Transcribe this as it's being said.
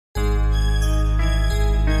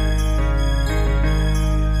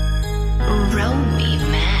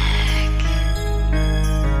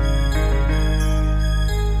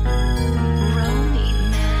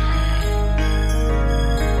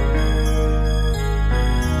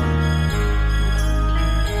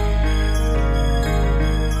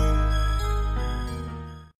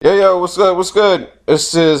Yo, what's good? What's good?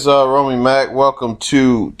 This is Romy Mac. Welcome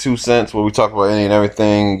to 2 Cents, where we talk about any and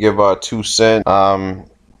everything. Give our 2 cents. I'm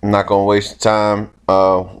not gonna waste time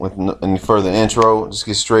with any further intro. Just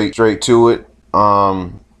get straight to it.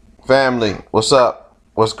 Family, what's up?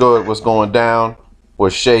 What's good? What's going down?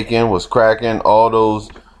 What's shaking? What's cracking? All those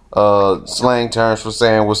slang terms for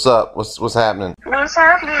saying what's up? What's happening? What's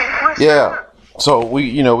happening? Yeah. So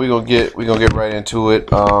we gonna get right into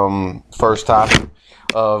it. First topic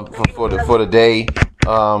for the day.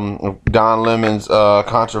 Don Lemon's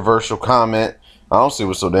controversial comment. I don't see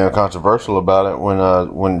what's so damn controversial about it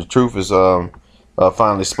when the truth is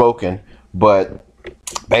finally spoken. But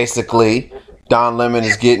basically, Don Lemon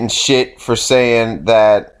is getting shit for saying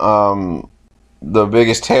that the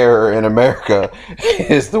biggest terror in America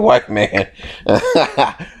is the white man.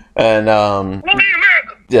 And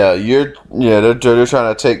they're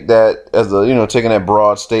trying to take that as a taking that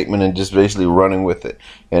broad statement and just basically running with it,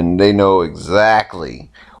 and they know exactly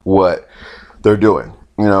what they're doing,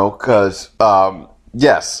 because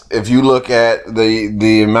yes, if you look at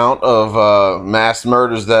the amount of mass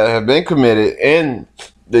murders that have been committed in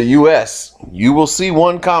the U.S., you will see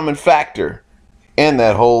one common factor in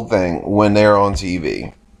that whole thing when they're on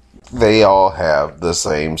TV. They all have the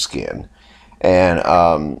same skin,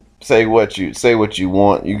 and say what you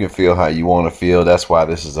want. You can feel how you want to feel. That's why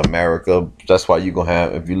this is America. That's why you're gonna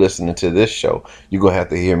have, if you're listening to this show, you're gonna have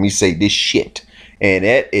to hear me say this shit. And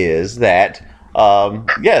it is that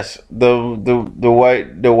yes,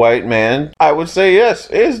 the white man, I would say,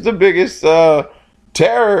 yes, is the biggest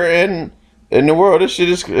terror in the world. This shit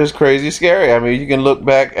is crazy scary. I mean, you can look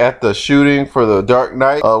back at the shooting for the Dark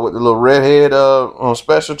Knight with the little redhead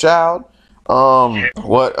special child.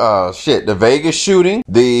 The Vegas shooting,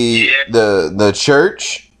 the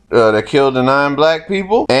church that killed the 9 black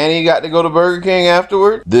people, and he got to go to Burger King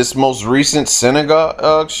afterward. This most recent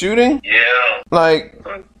synagogue shooting. Yeah. Like,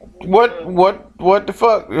 what the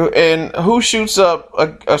fuck? And who shoots up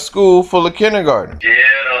a school full of kindergarten?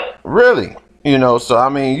 Yeah. Really? So I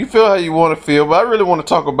mean, you feel how you want to feel, but I really want to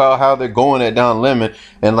talk about how they're going at Don Lemon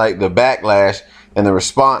and like the backlash and the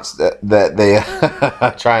response that they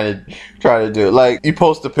trying to do. Like, you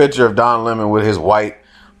post a picture of Don Lemon with his white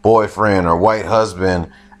boyfriend or white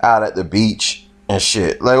husband out at the beach and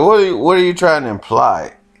shit. Like, what are you trying to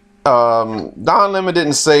imply? Don Lemon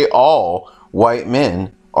didn't say all white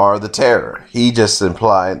men are the terror. He just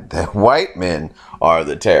implied that white men are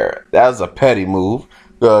the terror. That was a petty move.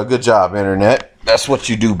 Good job, internet. That's what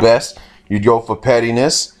you do best. You go for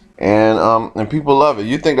pettiness, and people love it.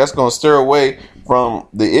 You think that's going to stir away from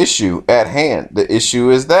the issue at hand? The issue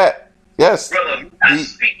is that, yes, brother, I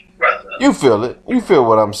speak, brother. You feel it. You feel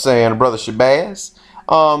what I'm saying, brother Shabazz.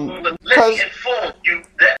 Let me inform you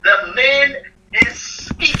that the man is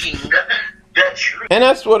speaking the truth. And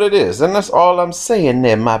that's what it is. And that's all I'm saying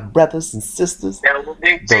there, my brothers and sisters. Now, when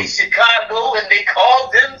they say Chicago and they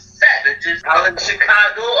call them savages, calling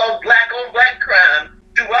Chicago a black-on-black crime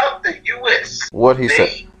throughout the U.S. What he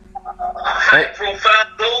said. High profile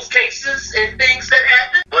those cases and things that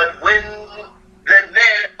happen, but when the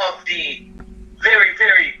man of the very,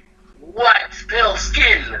 very white pale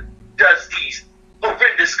skin does these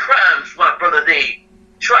horrendous crimes, my brother, they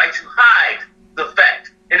try to hide the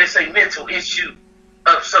fact, and it's a mental issue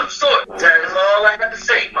of some sort. That is all I have to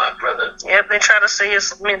say, my brother. Yep, they try to say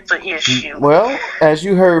it's a mental issue. Well, as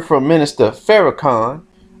you heard from Minister Farrakhan,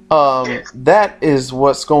 that is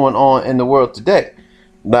what's going on in the world today.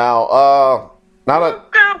 Now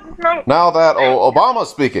that Obama's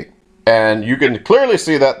speaking, and you can clearly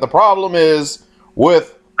see that the problem is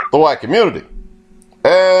with the white community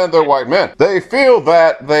and the white men. They feel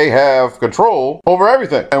that they have control over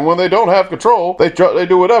everything, and when they don't have control, they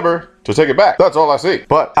do whatever to take it back. That's all I see.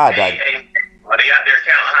 But I died. Hey, are they out there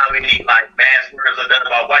counting how many mass murders are done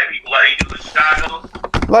by white people like they do in Chicago?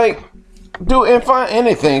 Like, do and find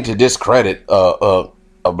anything to discredit a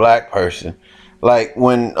black person. Like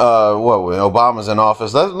when Obama's in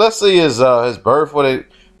office, let's see his birth.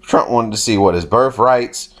 Trump wanted to see his birth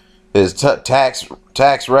rights, his tax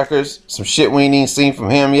records, some shit we ain't even seen from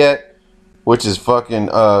him yet, which is fucking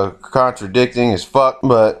contradicting as fuck.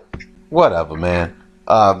 But whatever, man.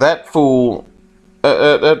 That fool.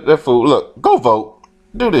 Look, go vote.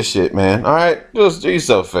 Do this shit, man. All right, just do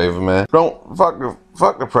yourself a favor, man. Don't fuck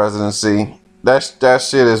the presidency. That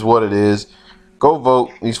shit is what it is. Go vote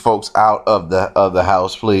these folks out of the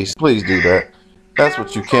house, please. Please do that. That's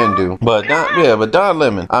what you can do. But Don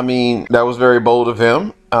Lemon, I mean, that was very bold of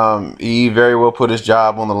him. He very well put his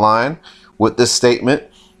job on the line with this statement.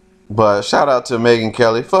 But shout out to Megyn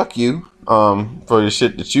Kelly. Fuck you for the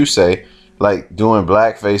shit that you say. Like, doing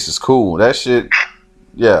blackface is cool. That shit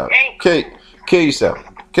Yeah. Kill yourself.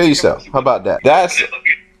 Kill yourself. How about that? That's.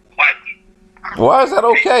 Why is that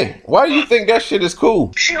okay? Why do you think that shit is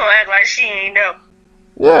cool? She gonna act like she ain't know.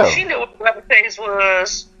 Yeah. She knew what blackface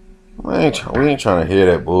was. We ain't trying to hear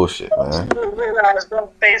that bullshit, man. She didn't realize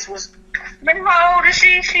blackface was. Man, how old is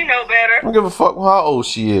she? She know better. I don't give a fuck how old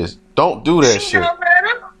she is. Don't do that She shit. know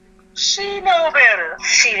better. She know better.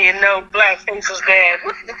 She didn't know blackface was bad.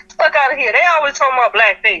 What the fuck out of here? They always talking about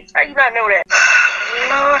blackface. How you not know that?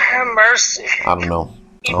 Lord have mercy. I don't know.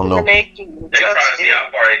 I don't know. They trying to see how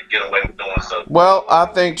far they can get away with doing so. Well, I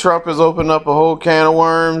think Trump has opened up a whole can of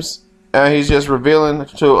worms, and he's just revealing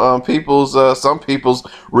to some people's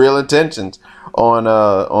real intentions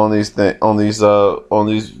on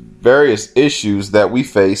these various issues that we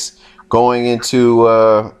face going into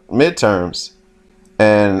midterms,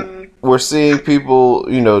 and we're seeing people,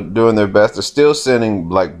 doing their best. They're still sending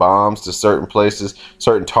like bombs to certain places,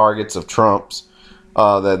 certain targets of Trump's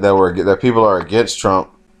that people are against Trump.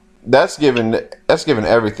 That's giving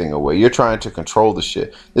everything away. You're trying to control the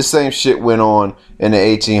shit. This same shit went on in the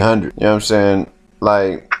 1800s. You know what I'm saying?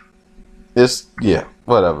 Like,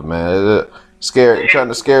 whatever, man. Trying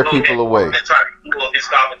to scare people away. They try to pull up his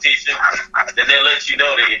competition, then they let you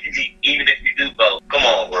know that even if you do vote, come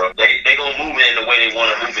on, bro. They gonna move it in the way they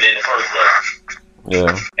want to move it in the first place.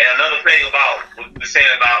 Yeah. And another thing about what we were saying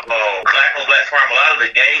about black on black crime, a lot of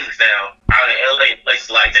the gangs now out in LA and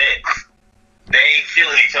places like that, they ain't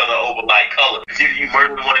killing each other over like color. If you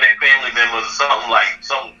murder one of their family members or something like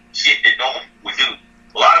some shit that don't would do.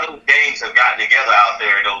 A lot of those gangs have gotten together out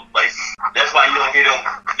there in those places. That's why you don't hear them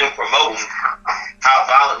promoting how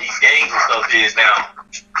violent these gangs and stuff is now.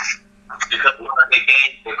 Because a lot of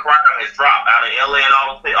the crime has dropped out of LA and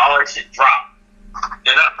all that shit dropped.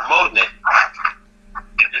 They're not promoting it.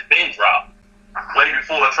 It's been dropped way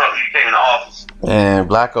before Trump came into office. And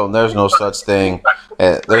there's no such thing.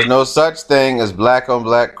 There's no such thing as black on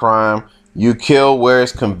black crime. You kill where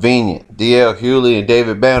it's convenient. D.L. Hewley and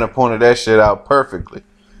David Banner pointed that shit out perfectly.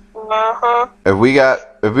 Uh-huh. If we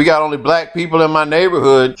got only black people in my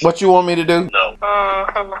neighborhood, what you want me to do? No.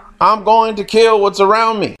 Uh-huh. I'm going to kill what's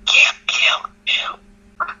around me. Kill.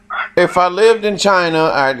 If I lived in China,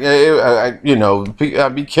 I'd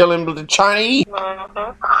be killing the Chinese.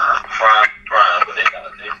 Uh-huh. Crime, but they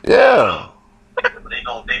gotta do. Yeah.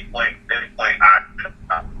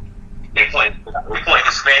 They point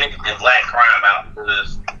Hispanic and black crime out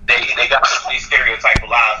because they got these stereotype of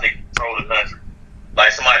lies they control the country.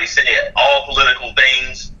 Like somebody said, all political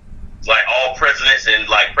things, like all presidents and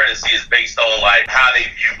like presidency is based on like how they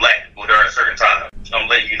view black people during a certain time. I'm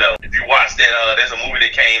letting you know. If you watch that, there's a movie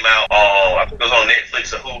that came out, I think it was on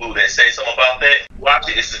Netflix or Hulu that said something about that. Watch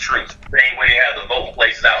it, it's the truth. Same way they have the voting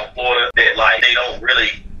places out in Florida that like they don't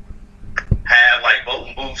really have like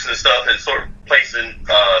voting booths and stuff in certain places in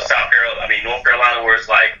North Carolina where it's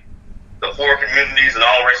like the poor communities and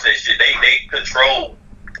all the rest of that shit. They control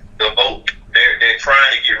the vote. They're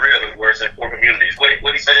trying to get rid of it where it's in poor communities.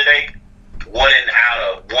 What he said today? One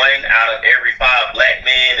out of every 5 black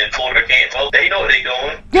men in Florida can't vote. They know what they're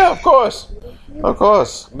doing. Yeah, of course.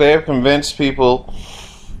 They have convinced people,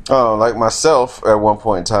 like myself, at one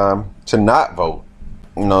point in time, to not vote.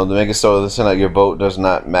 To make it so that your vote does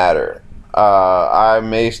not matter. I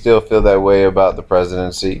may still feel that way about the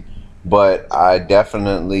presidency, but I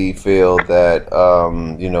definitely feel that,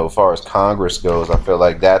 as far as Congress goes, I feel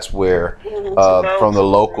like that's where, from the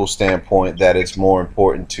local standpoint, that it's more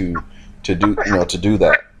important to do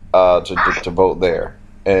that, to vote there,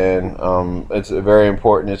 and it's very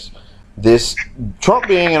important. This Trump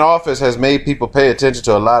being in office has made people pay attention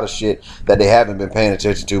to a lot of shit that they haven't been paying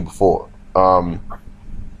attention to before.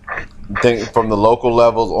 Think from the local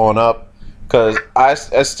levels on up, because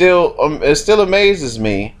it still amazes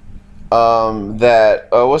me that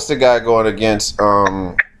what's the guy going against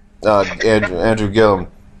Andrew Gillum,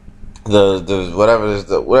 the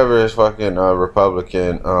whatever his fucking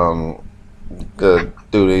Republican the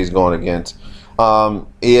dude he's going against,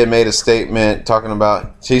 he had made a statement talking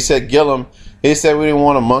about, he said we didn't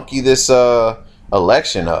want to monkey this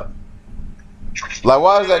election up. Like,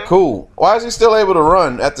 why is that cool? Why is he still able to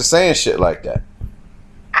run after saying shit like that?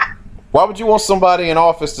 Why would you want somebody in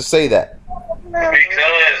office to say that?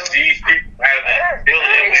 Because these people have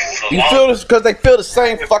feeling. You feel this because they feel the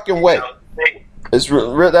same fucking way. That's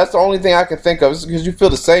the only thing I can think of, is because you feel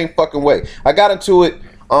the same fucking way. I got into it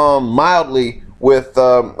mildly with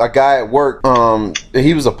a guy at work.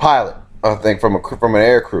 He was a pilot, I think, from an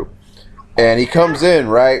air crew, and he comes in,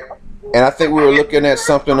 right, and I think we were looking at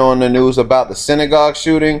something on the news about the synagogue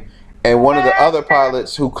shooting, and one of the other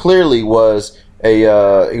pilots, who clearly was he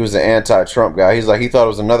was an anti-Trump guy, he thought it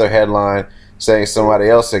was another headline saying somebody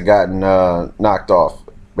else had gotten knocked off.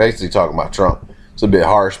 Basically talking about Trump. It's a bit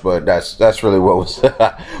harsh, but that's really what was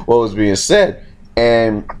what was being said.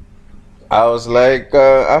 And I was like,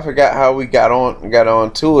 I forgot how we got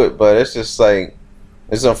on to it, but it's just like,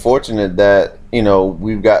 it's unfortunate that, you know,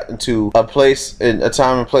 we've gotten to a place, in a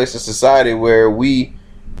time and place in society where we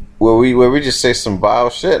just say some vile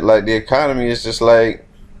shit. Like, the economy is just like,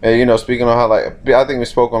 and, you know, speaking on how, like, I think we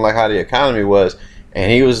spoke on like how the economy was,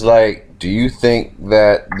 and he was like, do you think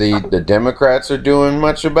that the Democrats are doing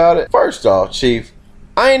much about it? First off, Chief,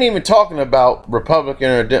 I ain't even talking about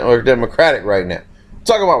Republican or Democratic right now. I'm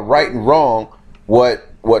talking about right and wrong,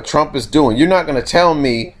 what Trump is doing. You're not going to tell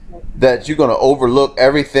me that you're going to overlook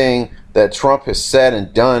everything that Trump has said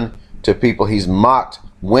and done to people. He's mocked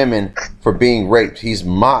women for being raped. He's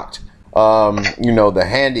mocked, you know, the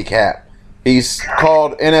handicap. He's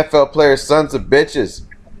called NFL players sons of bitches.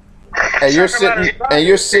 And you're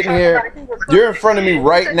sitting here. You're in front of me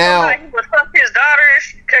right now. He would fuck his daughter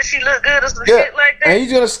because she looked good or some shit like that. And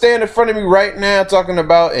he's gonna stand in front of me right now talking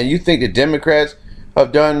about. And you think the Democrats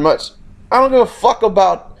have done much? I don't give a fuck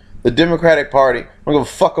about the Democratic Party. I don't give a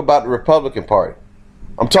fuck about the Republican Party.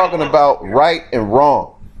 I'm talking about right and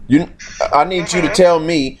wrong. I need you to tell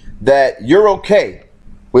me that you're okay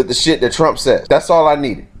with the shit that Trump says. That's all I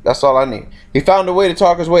needed. That's all I need. He found a way to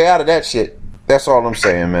talk his way out of that shit. That's all I'm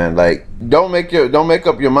saying, man. Like, don't make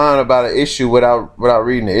up your mind about an issue without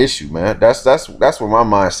reading the issue, man. That's what my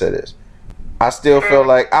mindset is. I still feel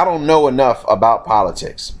like I don't know enough about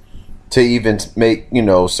politics to even make, you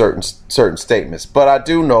know, certain statements, but I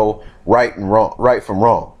do know right from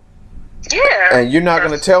wrong. Yeah. And you're not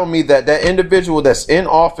going to tell me that individual that's in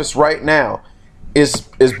office right now is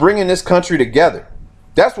bringing this country together.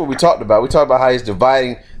 That's what we talked about. We talked about how he's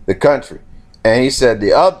dividing the country. And he said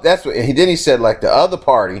he said like the other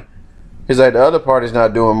party. He's like, the other party's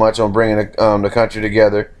not doing much on bringing the country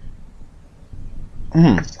together.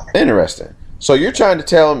 Interesting. So you're trying to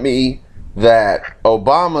tell me that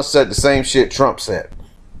Obama said the same shit Trump said?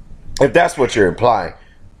 If that's what you're implying,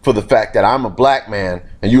 for the fact that I'm a black man,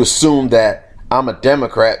 and you assume that I'm a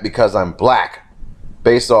Democrat because I'm black,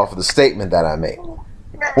 based off of the statement that I made.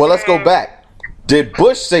 Well, let's go back. Did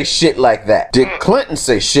Bush say shit like that? Did Clinton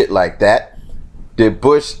say shit like that? Did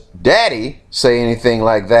Bush daddy say anything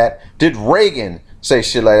like that? Did Reagan say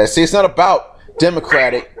shit like that? See, it's not about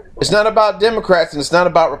Democratic. It's not about Democrats, and it's not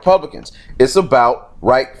about Republicans. It's about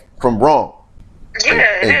right from wrong.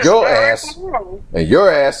 Yeah, and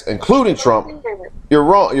your ass, including Trump, you're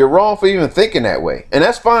wrong. You're wrong for even thinking that way, and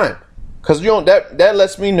that's fine, because you don't. That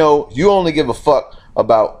lets me know you only give a fuck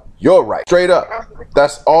about your rights. Straight up,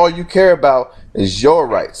 that's all you care about is your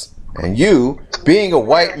rights. And you, being a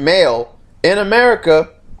white male in America,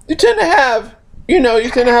 you tend to have an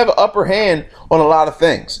upper hand on a lot of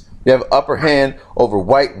things. You have an upper hand over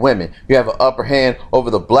white women. You have an upper hand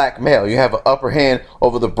over the black male. You have an upper hand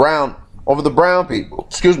over the brown people.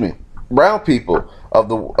 Excuse me, brown people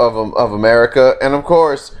of America, and of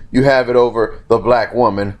course you have it over the black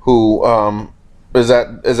woman who is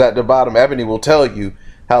at the bottom. Ebony will tell you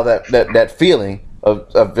how that feeling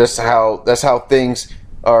of just how that's how things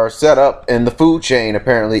are set up in the food chain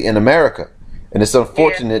apparently in America, and it's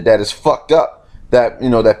unfortunate that it's fucked up that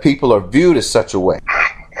that people are viewed as such a way,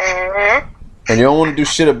 and you don't want to do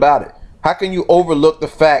shit about it. How can you overlook the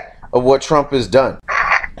fact of what Trump has done?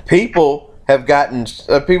 People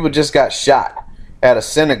just got shot at a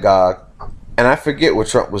synagogue, and I forget what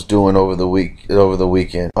Trump was doing over the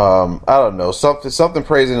weekend. I don't know, something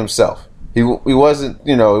praising himself. He wasn't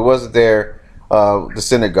there, the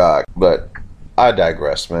synagogue, but I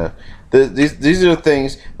digress, man. These are the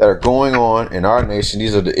things that are going on in our nation.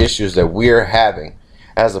 These are the issues that we're having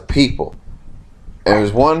as a people. And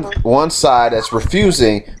there's one side that's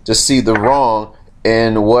refusing to see the wrong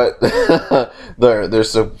in what their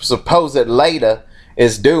supposed leader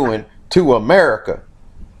is doing to America.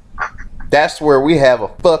 That's where we have a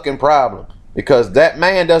fucking problem, because that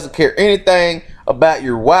man doesn't care anything about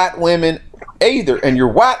your white women either, and your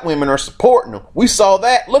white women are supporting them. We saw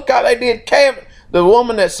that. Look how they did the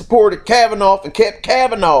woman that supported Kavanaugh and kept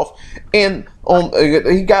Kavanaugh, and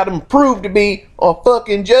he got him proved to be a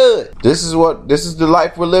fucking judge. This is the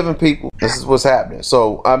life we're living, people. This is what's happening.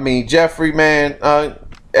 So I mean, Jeffrey, man,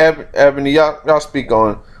 Ebony, y'all speak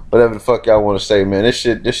on whatever the fuck y'all want to say, man. This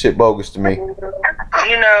shit bogus to me.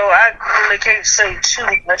 I really can't say too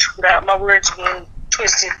much without my words being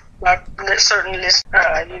twisted by certain listeners.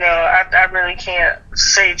 I really can't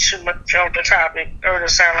say too much on the topic, or to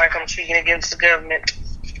sound like I'm speaking against the government.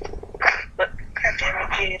 But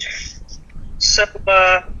goddamn it, kid. So,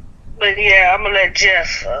 but yeah, I'm gonna let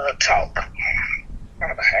Jeff talk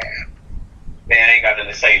on behalf. Man, I ain't got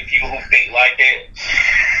nothing to say. People who think like that,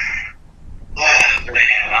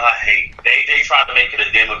 man, I hate. They try to make it a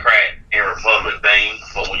Democrat and Republican thing,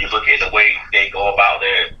 but when you look at the way they go about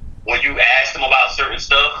their, when you ask them about certain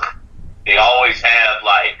stuff, they always have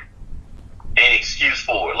like an excuse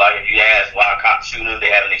for it. Like if you ask why a cop shooting him, they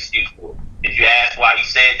have an excuse for it. If you ask why he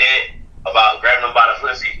said that about grabbing him by the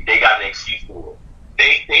pussy, they got an excuse for it.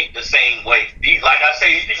 They think the same way. Like I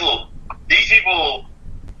say, these people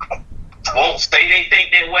won't say they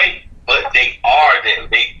think that way, but they are that.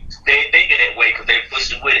 They think it that way because they're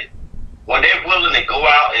pushing with it. When they're willing to go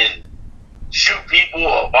out and shoot people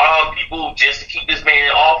or bomb people just to keep this man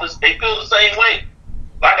in office, they feel the same way.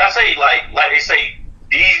 Like I say, like they say,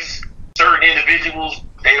 these certain individuals,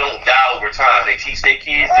 they don't die over time. They teach their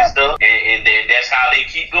kids this stuff, and then that's how they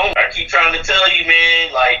keep going. I keep trying to tell you,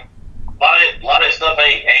 man, like a lot of that stuff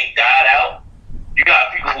ain't died out. You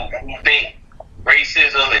got people who think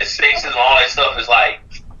racism and sexism, all that stuff is like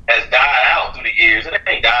has died out through the years. It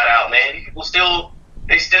ain't died out, man. These people still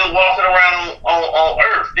walking around on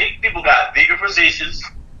Earth. These people got bigger positions.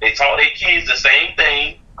 They taught their kids the same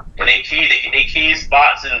thing. When they get their kids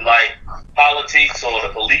spots in like politics or the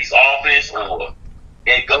police office or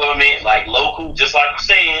in government, like local, just like you're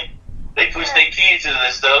saying, they push their kids into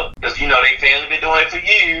this stuff because they family been doing it for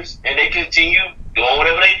years and they continue doing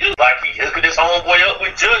whatever they do. Like he hooked this homeboy up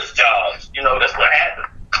with judge jobs. That's what happened.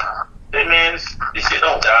 Hey man, this shit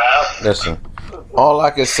don't die out. Listen, all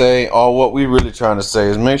I can say, what we really trying to say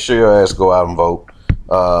is make sure your ass go out and vote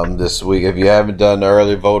this week. If you haven't done the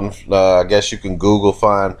early voting, I guess you can Google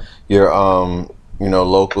find your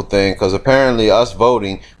local thing, because apparently us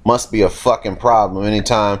voting must be a fucking problem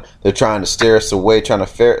anytime they're trying to steer us away, trying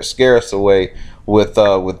to scare us away with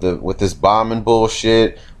this bombing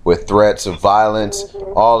bullshit, with threats of violence,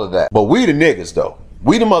 all of that. But we the niggas though.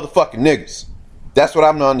 We the motherfucking niggas. That's what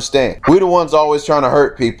I'm to understand. We the ones always trying to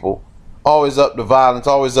hurt people, always up to violence,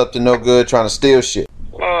 always up to no good, trying to steal shit.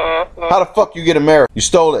 How the fuck you get America? You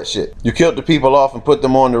stole that shit. You killed the people off and put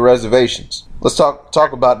them on the reservations. Let's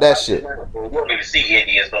talk about that shit. We don't even see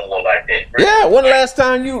Indians no more like that. Yeah, when the last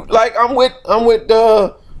time you I'm with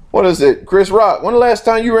what is it, Chris Rock? When the last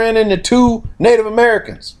time you ran into 2 Native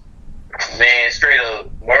Americans? Man, straight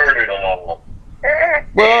up murdered them all.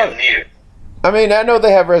 Well, I mean, I know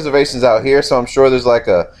they have reservations out here, so I'm sure there's like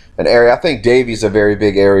an area. I think Davy's a very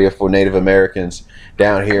big area for Native Americans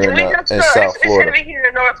down here in South Florida. It's heavy here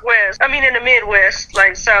in the Northwest. I mean, in the Midwest,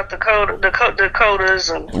 like South Dakota, Dakotas,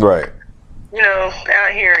 and right.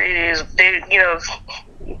 Out here it is.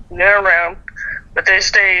 They're around, but they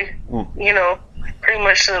stay, pretty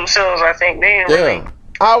much to themselves. I think they ain't really.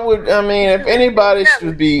 I mean, if anybody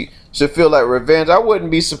should feel like revenge, I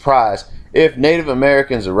wouldn't be surprised if Native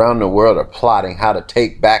Americans around the world are plotting how to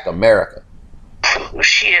take back America.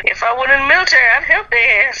 Shit, if I were in the military, I'd help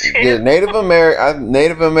their ass. Yeah,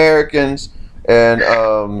 Native Americans and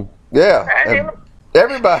and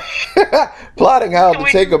everybody plotting how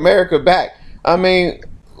to take America back. I mean,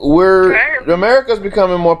 America's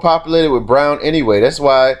becoming more populated with brown anyway. That's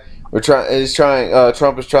why Trump is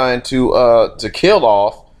trying to kill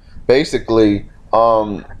off basically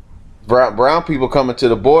brown people coming to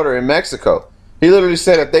the border in Mexico. He literally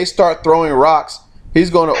said if they start throwing rocks, he's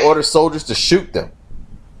going to order soldiers to shoot them.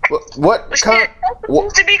 What kind?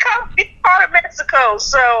 To be part of Mexico,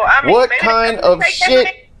 so I mean, what kind of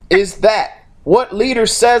shit is that? What leader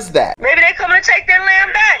says that? Maybe they coming to take their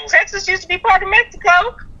land back. Texas used to be part of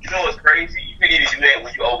Mexico. You know what's crazy? You can't even do that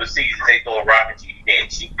when you overseas and they throw a rock at you. You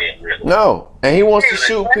can't shoot them, really. No, and he wants to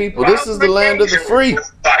shoot people. This is the land of the free.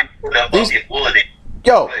 These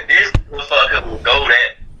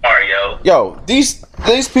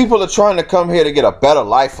people are trying to come here to get a better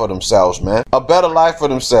life for themselves, man. A better life for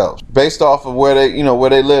themselves, based off of where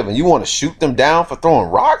they live. And you want to shoot them down for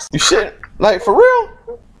throwing rocks? You shit, like for real?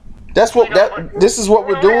 This is what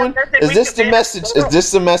we're doing? Is this the message? Is this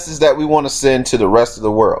the message that we want to send to the rest of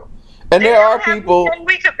the world? And there are people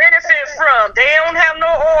we could benefit from. They don't have no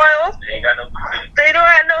oil. They don't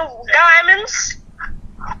have no diamonds.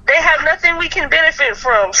 They have nothing we can benefit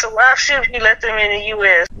from. So why should we let them in the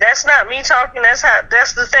U.S.? That's not me talking.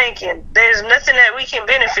 That's the thinking. There's nothing that we can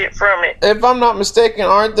benefit from it. If I'm not mistaken,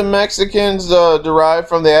 aren't the Mexicans derived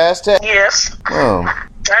from the Aztecs? Yes. Oh.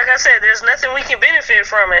 Like I said, there's nothing we can benefit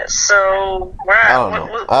from it. So I don't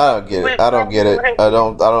know. I don't get it. I don't get it. I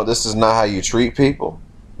don't. This is not how you treat people.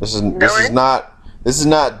 This is not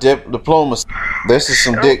diplomacy. This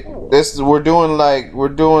is we're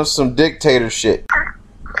doing some dictator shit.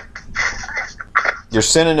 You're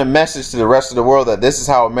sending a message to the rest of the world that this is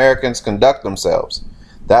how Americans conduct themselves.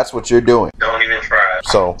 That's what you're doing. Don't even try.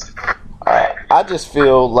 So, I I just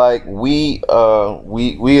feel like we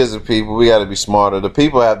as a people, we got to be smarter. The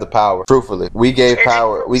people have the power. Truthfully, we gave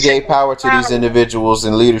power to these individuals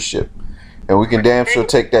in leadership, and we can damn sure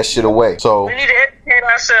take that shit away. So we need to educate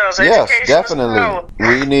ourselves. yes, Education definitely.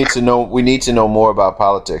 We need to know more about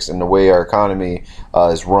politics and the way our economy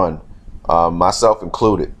is run, myself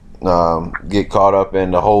included. Get caught up in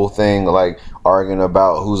the whole thing, like arguing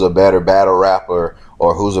about who's a better battle rapper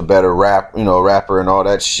or who's a better rapper and all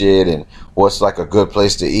that shit, and what's like a good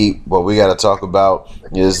place to eat. What we got to talk about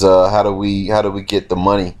is how do we get the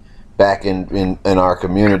money back in our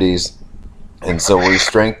communities, and so we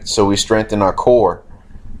strengthen our core,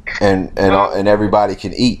 and everybody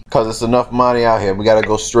can eat, because it's enough money out here. We got to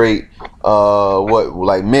go straight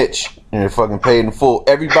like Mitch, and fucking paid in full.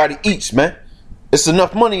 Everybody eats, man. It's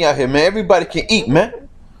enough money out here, man. Everybody can eat, man.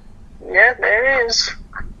 Yeah, there is.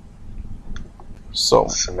 So,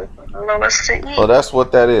 well, that's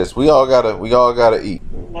what that is. We all gotta eat.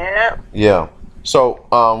 Yeah. Yeah. So,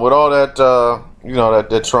 with all that,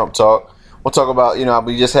 that Trump talk, we'll talk about,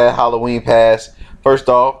 we just had Halloween pass. First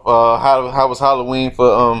off, how was Halloween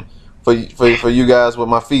for you guys with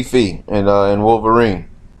my Fifi and Wolverine?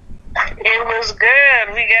 It was good.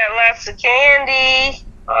 We got lots of candy.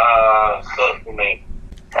 Suck for me.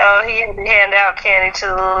 Oh, he had to hand out candy to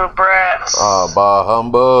the little brats. Bah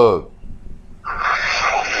humbug.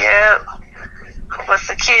 Yep. But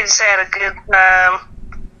the kids had a good time.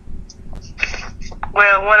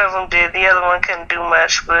 Well, one of them did. The other one couldn't do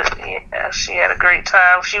much, but yeah, she had a great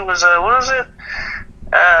time. She was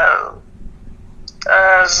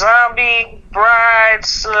zombie bride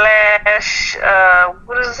slash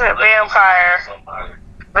what is that?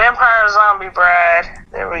 Vampire zombie bride.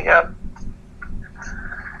 There we go.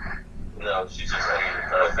 No, she's just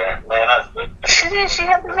man. She did. She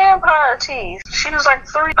had the vampire teeth. She was like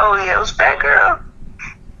 3. Oh yeah, it was Batgirl.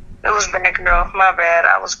 It was Batgirl. My bad.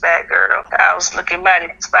 I was Batgirl. I was looking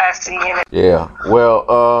mighty spicy in it. Yeah. Well,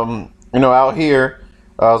 out here,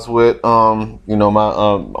 I was with my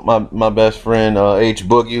best friend H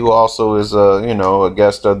Boogie, who also is a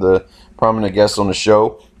guest of the prominent guest on the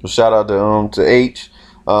show. So shout out to H.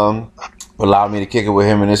 Allowed me to kick it with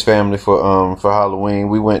him and his family for Halloween.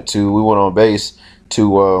 We went on base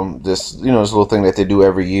to this little thing that they do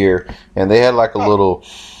every year, and they had like a little,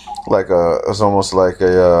 it's almost like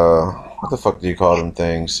a what the fuck do you call them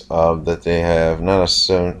things that they have? Not a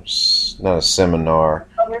seminar,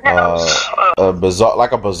 a bazaar,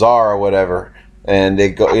 like a bazaar or whatever. And they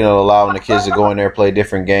go, allowing the kids to go in there, play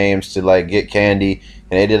different games, to like get candy,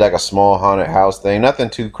 and they did like a small haunted house thing. Nothing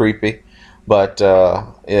too creepy. But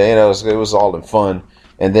it was all in fun.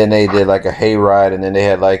 And then they did like a hayride, and then they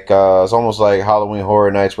had like it's almost like Halloween Horror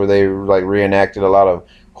Nights, where they like reenacted a lot of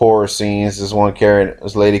horror scenes. This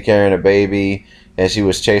lady carrying a baby, and she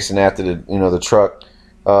was chasing after the truck.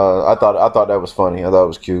 I thought that was funny. I thought it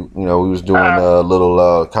was cute. We was doing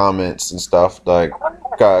little comments and stuff, like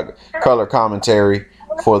color commentary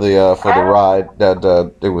for the ride. That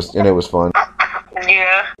it was fun.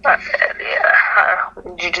 Yeah.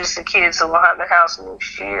 Introduce the kids to haunted house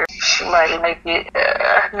next year. She might like it.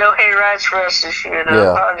 No hay rides for us this year,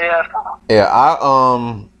 though. Yeah.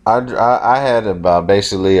 I had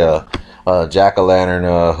basically a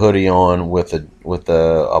jack-o'-lantern hoodie on with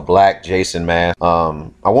a black Jason mask.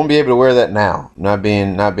 I won't be able to wear that now. Not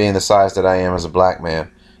being the size that I am as a black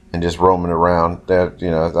man, and just roaming around. That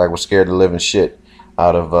I was scared to live in shit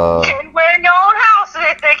out of. Can't wear your own house, and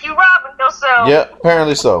they think you robbing yourself. Yeah,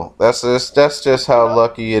 apparently so. That's just how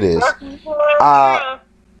lucky it is. I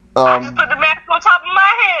just put the mask on top of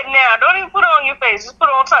my head now. Don't even put it on your face. Just put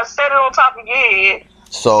it on top. Set it on top of your head.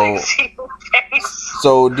 So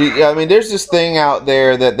there's this thing out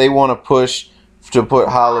there that they want to push to put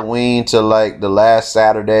Halloween to like the last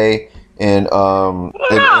Saturday in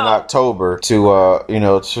October to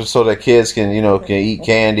so that kids can eat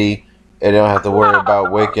candy and they don't have to worry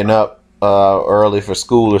about waking up early for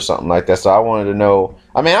school or something like that. So I wanted to know.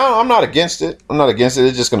 I mean, I'm not against it.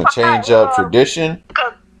 It's just going to change up tradition.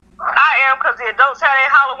 Because the adults had their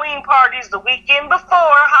Halloween parties the weekend before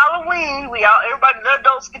Halloween. The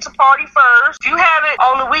adults get to party first. If you have it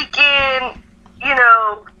on the weekend,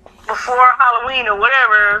 before Halloween or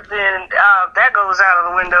whatever, then that goes out of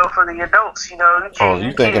the window for the adults. You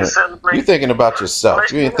thinking about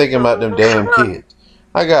yourself. You ain't thinking about them damn kids.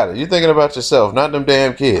 I got it. You thinking about yourself, not them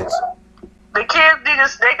damn kids. The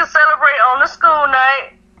kids they can celebrate on the school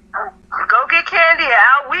night. Go get candy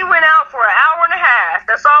out. We went out for an hour and a half.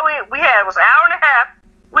 That's all we had was an hour and a half.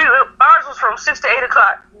 Ours was from 6 to 8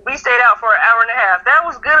 o'clock. We stayed out for an hour and a half. That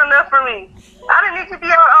was good enough for me. I didn't need to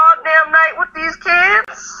be out all damn night with these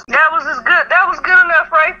kids. That was good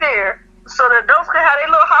enough right there. So the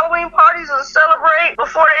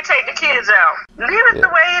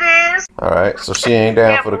So she ain't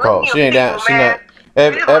down for the cause. She ain't down. She not.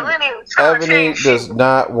 Ebony does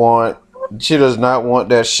not want. She does not want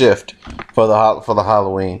that shift for the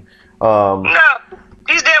Halloween. No,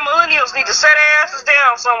 these damn millennials need to set their asses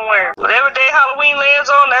down somewhere. Whatever day Halloween lands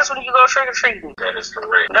on, that's when you go trick or treating. That is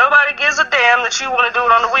correct. Nobody gives a damn that you want to do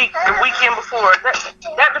it on the weekend before.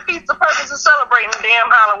 That defeats the purpose of celebrating the damn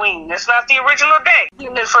Halloween. It's not the original day.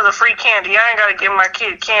 Getting it for the free candy. I ain't gotta give my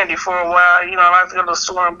kid candy for a while. You know, I have to go to the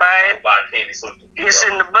store and buy it. Buy candy so it's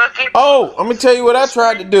in the bucket. Oh, let me tell you what I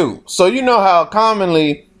tried to do. So you know how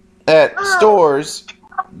commonly at stores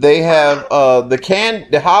they have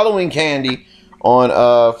the Halloween candy on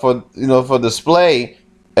for display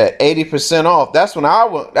at 80% off. That's when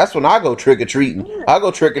I go trick or treating. I go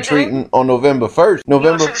trick or treating on November 1st.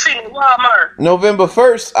 November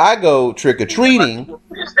 1st I go trick or treating.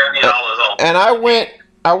 And I went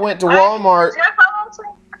to Walmart.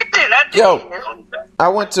 I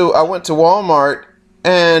went to Walmart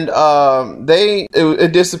and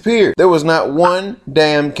it disappeared. There was not one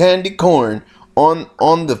damn candy corn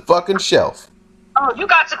on the fucking shelf. Oh, you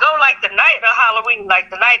got to go like the night of Halloween, like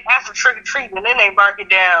the night after trick or treating, and then they mark it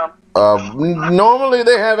down. Normally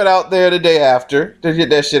they have it out there the day after to get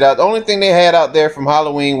that shit out. The only thing they had out there from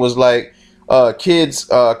Halloween was like kids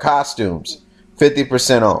costumes,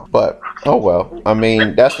 50% off. But oh well, I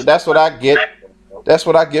mean that's what I get. That's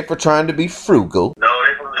what I get for trying to be frugal. No,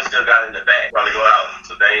 they probably still got it in the bag. Probably go out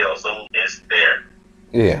today or something. It's there.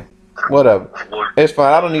 Yeah. Whatever. It's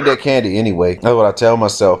fine. I don't need that candy anyway. That's what I tell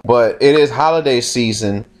myself. But it is holiday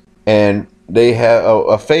season, and they have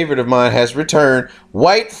a favorite of mine has returned: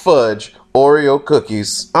 white fudge Oreo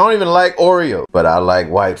cookies. I don't even like Oreo, but I like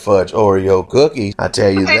white fudge Oreo cookies. I tell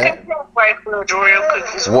you that. White fudge Oreo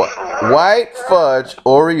cookies. White fudge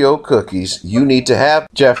Oreo cookies. You need to have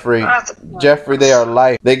Jeffrey. Jeffrey, they are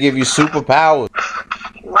life. They give you superpowers.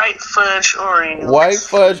 White fudge Oreos. White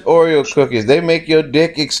fudge Oreo cookies. They make your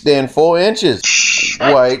dick extend 4 inches.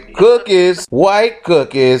 White cookies. White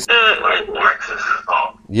cookies.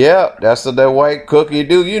 Yep, that's what that white cookie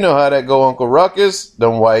do. You know how that go, Uncle Ruckus.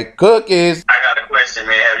 Them white cookies. I got a question,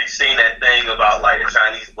 man. Have you seen that thing about like a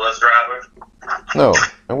Chinese bus driver? No.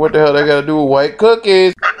 And what the hell they got to do with white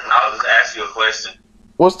cookies? I'll just ask you a question.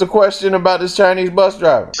 What's the question about this Chinese bus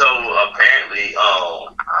driver? So apparently,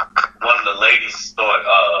 one of the ladies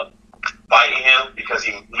started fighting him because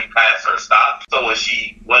he passed her stop. So when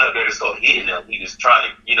she went up there to start hitting him, he was trying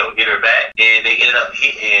to, hit her back, and they ended up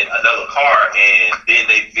hitting another car, and then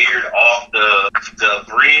they veered off the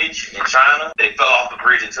bridge in China. They fell off the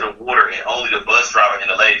bridge into the water, and only the bus driver and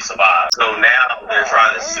the lady survived. So now they're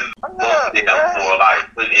trying to sue both of them for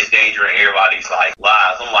like putting in danger in everybody's like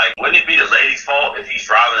lives. I'm like, wouldn't it be the lady's fault if he's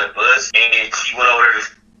driving a bus and she went over there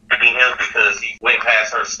to him because he went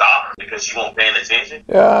past her stop because she wasn't paying attention?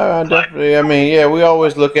 Yeah, definitely. I mean, yeah, we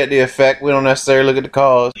always look at the effect. We don't necessarily look at the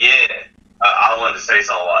cause. Yeah, I wanted to say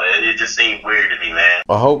something about it. It just seemed weird to me, man.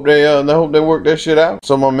 I hope they work that shit out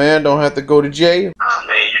so my man don't have to go to jail.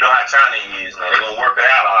 Man, you know how China is, man. They're gonna work it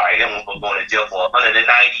out all right. They're gonna go to jail for 190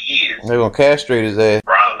 years. They're gonna castrate his ass.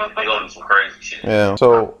 Probably. They're gonna do some crazy shit. Yeah.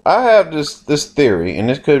 So I have this theory, and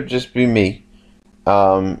this could just be me,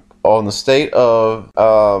 on the state of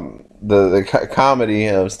the comedy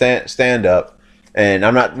of stand up, and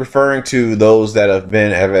I'm not referring to those that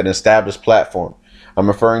have an established platform. I'm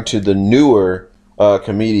referring to the newer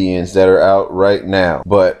comedians that are out right now.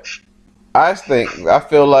 But I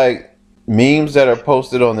feel like memes that are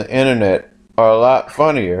posted on the internet are a lot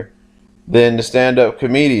funnier than the stand up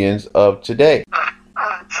comedians of today.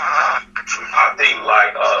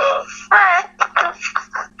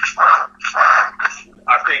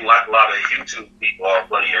 I think like a lot of YouTube people are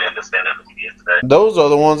funnier than the stand-up comedians today. Those are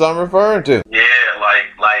the ones I'm referring to. Yeah, like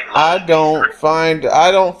I don't find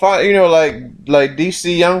like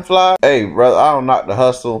DC Young Fly. Hey, brother, I don't knock the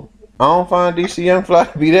hustle. I don't find DC Young Fly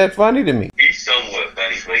to be that funny to me. He's somewhat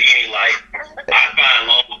funny, but he ain't like. I find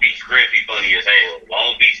Long Beach Griffy funny as hell.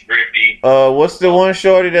 Long Beach Griffy. What's the one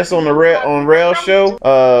shorty that's on the Rail show?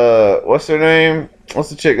 What's her name? What's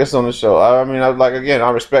the chick that's on the show? I mean, I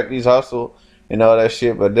respect these hustle and all that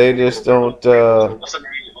shit, but they just don't. What's her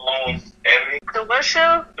name? The what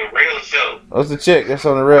show? The Rail show. What's the chick that's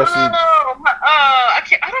on the Rail? I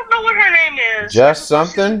don't know what her name is. Just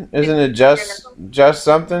something? Isn't it just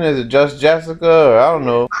something? Is it just Jessica? Or I don't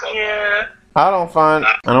know. Yeah. I don't find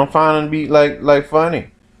them to be like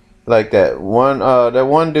funny. Like that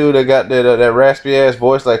one dude that got that raspy ass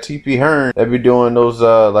voice like TP Hearn that be doing those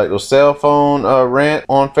cell phone rant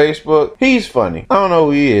on Facebook. He's funny. I don't know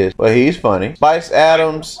who he is, but he's funny. Spice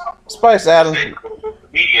Adams.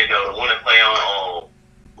 Media though, the one that play on,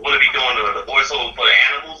 want to be doing the voiceover for the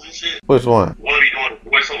animals and and shit? Which one? Wanna be doing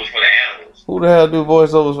voiceovers for the animals. Who the hell do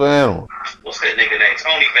voiceovers for animals? What's that nigga name?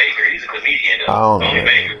 Tony Baker. He's a comedian though. I don't know. Tony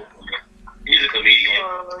Baker. He's a comedian.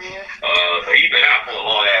 He been out for a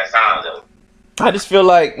long ass time though. I just feel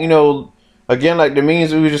like, you know, again, like the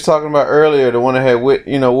memes we were just talking about earlier, the one that had,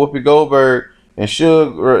 you know, Whoopi Goldberg and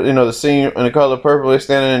Suge, or, you know, the scene in The Color Purple, they're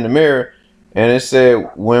standing in the mirror, and it said,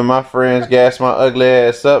 when my friends gas my ugly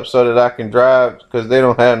ass up so that I can drive because they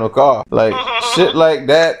don't have no car. Like, shit like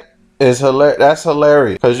that is hilarious. That's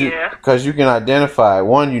hilarious because you can identify,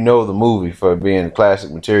 one, you know the movie for being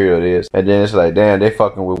classic material it is, and then it's like, damn, they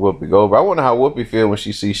fucking with Whoopi Goldberg. I wonder how Whoopi feel when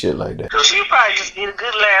she sees shit like that. She probably just get a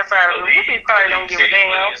good laugh out of it. Whoopi probably don't give a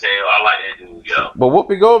damn. I like that dude, yo. But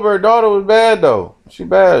Whoopi Goldberg's daughter was bad though. She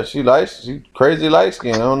bad. She crazy light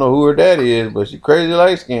skin. I don't know who her daddy is, but she crazy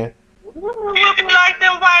light skin. Whoopi like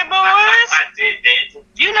them white boys.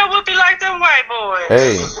 You know Whoopi like them white boys.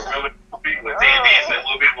 Hey.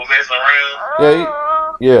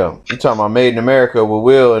 Yeah. You talking about Made in America with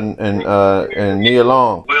Will and Nia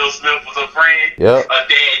Long. Will Smith was a friend. Yep. A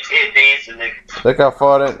dad dancing nigga. Look how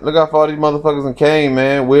far these motherfuckers came,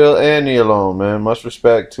 man. Will and Nia Long, man. Much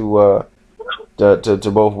respect to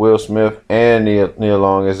both Will Smith and Nia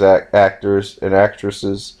Long as actors and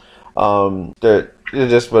actresses. They're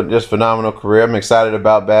just phenomenal career. I'm excited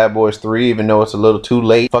about Bad Boys 3, even though it's a little too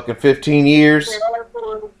late. Fucking 15 years.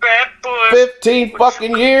 Bad boys. 15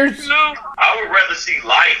 fucking years. I would rather see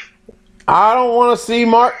Life. I don't want to see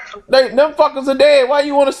Mark. Them fuckers are dead. Why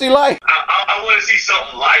you want to see Life? I want to see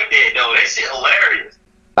something like that though. That shit hilarious.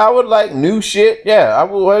 I would like new shit. Yeah, I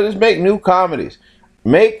would just make new comedies.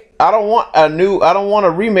 I don't want a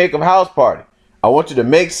remake of House Party. I want you to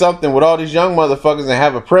make something with all these young motherfuckers and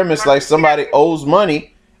have a premise like somebody owes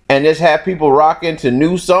money and just have people rock into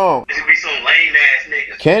new songs. It should be some lame ass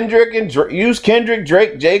niggas. Use Kendrick,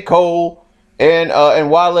 Drake, J. Cole, and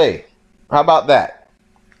Wale. How about that?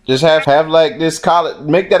 Just have like this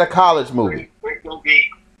make that a college movie.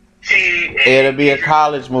 It'll be a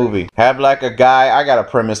college movie. Have like a guy. I got a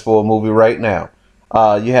premise for a movie right now.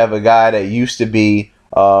 You have a guy that used to be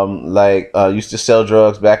used to sell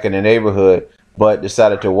drugs back in the neighborhood, but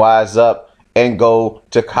decided to wise up and go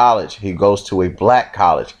to college. He goes to a black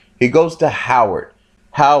college. He goes to Howard.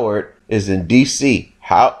 Howard is in D.C.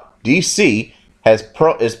 D.C. is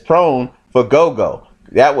prone for go-go.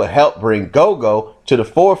 That would help bring go-go to the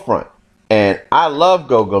forefront. And I love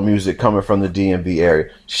go-go music coming from the DMV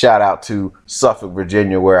area. Shout out to Suffolk,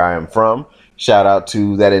 Virginia, where I am from. Shout out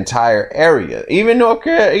to that entire area. Even North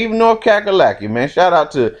Kakalaki, man. Shout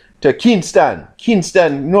out to Kingston,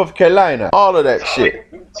 North Carolina. All of that shit.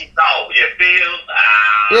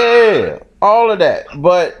 Yeah, all of that.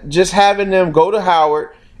 But just having them go to Howard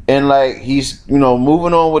and like he's,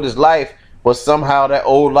 moving on with his life, but somehow that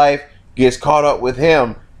old life gets caught up with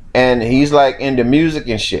him and he's like into music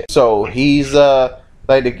and shit. So he's like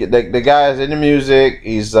the guy's into music.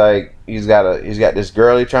 He's got this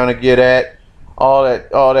girl he's trying to get at, all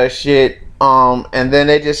that shit. And then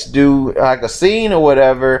they just do like a scene or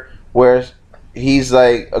whatever where he's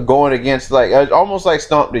like going against like almost like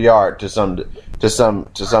Stomp the Yard to some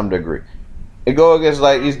degree. It go against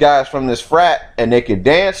like these guys from this frat and they can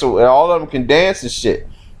dance, and all of them can dance and shit,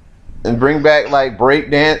 and bring back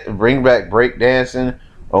break dancing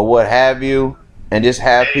or what have you, and just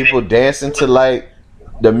have people dancing to like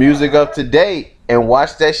the music of today and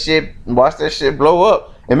watch that shit blow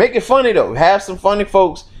up and make it funny though. Have some funny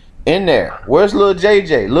folks in there. Where's Lil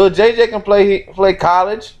JJ? Lil JJ can play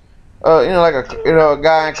college. A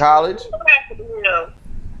guy in college.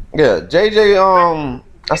 Yeah, JJ.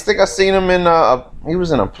 I think I seen him in. He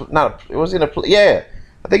was in a. Was he in a play? Yeah,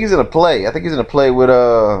 I think he's in a play. I think he's in a play with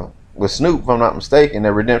Snoop, if I'm not mistaken.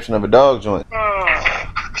 The Redemption of a Dog joint.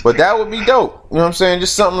 But that would be dope. You know what I'm saying?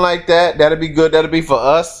 Just something like that. That'd be good. That'd be for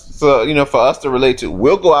us. So for us to relate to.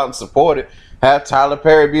 We'll go out and support it. Have Tyler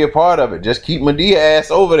Perry be a part of it. Just keep Madea ass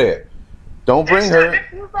over there. Don't bring her.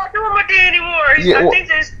 He's not doing Madea anymore.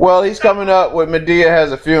 Well, he's coming up with Madea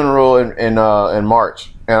has a funeral in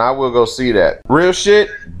March, and I will go see that. Real shit.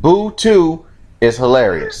 Boo 2 is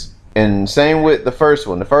hilarious, and same with the first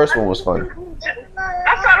one. The first one was funny.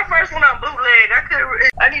 I saw the first one on bootleg.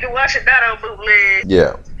 I need to watch it that on bootleg.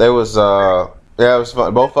 Yeah, it was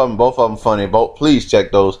fun. Both of them funny. Please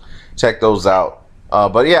check those out.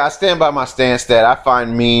 But yeah, I stand by my stance that I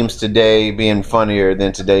find memes today being funnier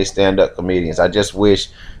than today's stand-up comedians. I just wish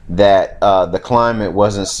that the climate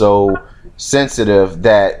wasn't so sensitive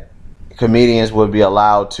that comedians would be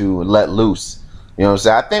allowed to let loose. You know what I'm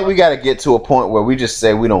saying? I think we got to get to a point where we just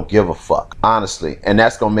say we don't give a fuck, honestly, and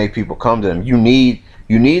that's gonna make people come to them. You need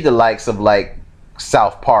the likes of like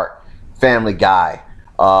South Park, Family Guy,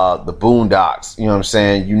 the Boondocks. You know what I'm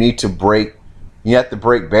saying? You have to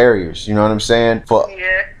break barriers. You know what I'm saying?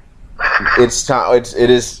 It's time. It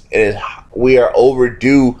is. We are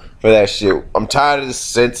overdue for that shit. I'm tired of this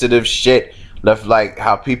sensitive shit. Like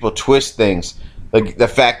how people twist things. Like the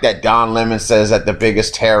fact that Don Lemon says that the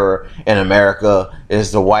biggest terror in America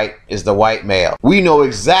is the white male. We know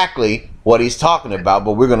exactly what he's talking about,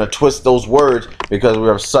 but we're gonna twist those words because we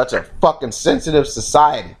are such a fucking sensitive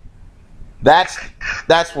society. That's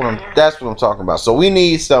what I'm talking about. So we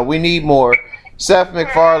need more. Seth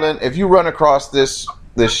MacFarlane, if you run across this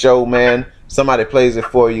show, man, somebody plays it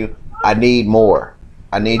for you. I need more.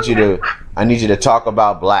 I need you to talk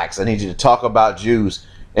about blacks. I need you to talk about Jews.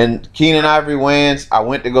 And Keenan Ivory Wayans, I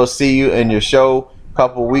went to go see you in your show a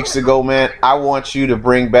couple weeks ago, man. I want you to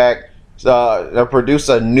bring back, produce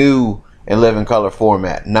a new and Living Color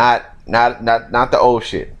format, not the old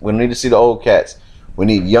shit. We need to see the old cats. We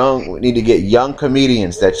need to get young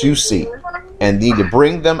comedians that you see, and need to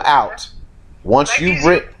bring them out. Once you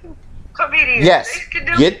bring comedians, yes,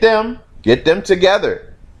 get them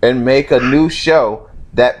together and make a new show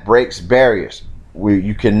that breaks barriers.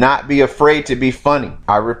 You cannot be afraid to be funny.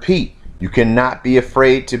 I repeat, you cannot be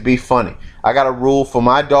afraid to be funny. I got a rule for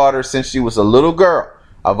my daughter since she was a little girl.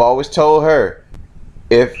 I've always told her,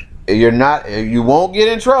 you won't get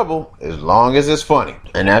in trouble as long as it's funny.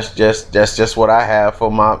 And that's just what I have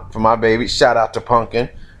for my baby. Shout out to Pumpkin.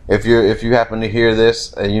 If you happen to hear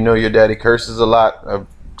this and you know your daddy curses a lot, I've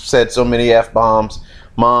said so many F-bombs.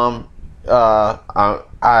 Mom, I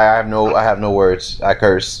have no words. I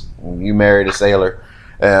curse. You married a sailor,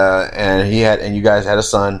 and you guys had a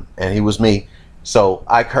son, and he was me. So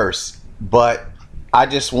I curse, but I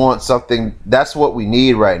just want something. That's what we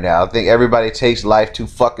need right now. I think everybody takes life too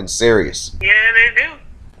fucking serious. Yeah, they do.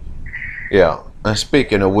 Yeah. And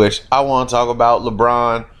speaking of which, I want to talk about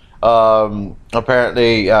LeBron.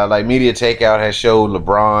 Apparently, like Media Takeout has showed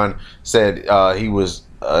LeBron said he was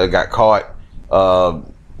got caught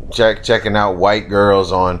checking out white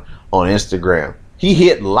girls on Instagram. He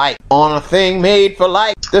hit like on a thing made for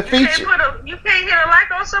like the feature. You can't hit a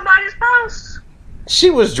like on somebody's post.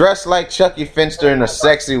 She was dressed like Chucky Finster in a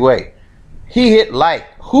sexy way. He hit like.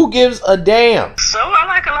 Who gives a damn? So I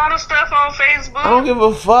like a lot of stuff on Facebook. I don't give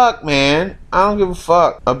a fuck, man. I don't give a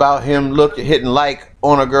fuck about him hitting like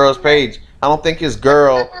on a girl's page. I don't think his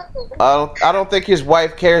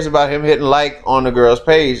wife cares about him hitting like on the girl's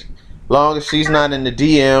page. Long as she's not in the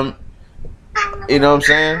DM, you know what I'm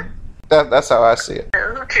saying? That's how I see it.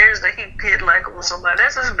 Who cares that he hit like on somebody?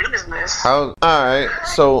 That's his business. All right.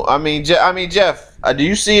 So I mean, Jeff, do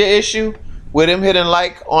you see an issue with him hitting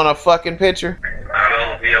like on a fucking picture? I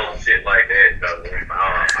don't be on shit like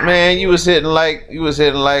that, Man, you was hitting like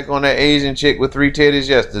on that Asian chick with 3 titties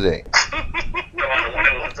yesterday. So I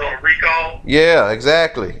wonder what Total Recall. Yeah,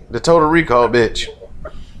 exactly. The Total Recall bitch.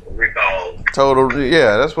 Recall.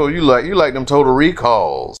 Yeah, that's what you like. You like them Total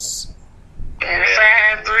Recalls. And if I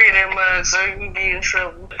had 3 of them mugs, so you would be in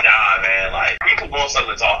trouble. Nah, man. Like, people want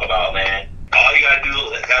something to talk about, man. All you gotta do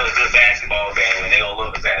is have a good basketball game, and they gonna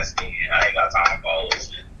love his ass again. I ain't got time for all this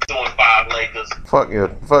shit. Doing 5 Lakers. Fuck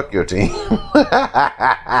your team.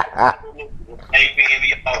 Ain't being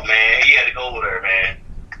me off, man. He had to go over there, man.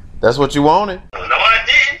 That's what you wanted? No, I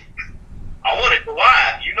didn't. I wanted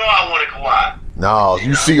Kawhi. You know I wanted Kawhi. No,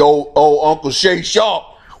 you see old Uncle Shay Sharp.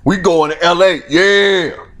 We going to LA.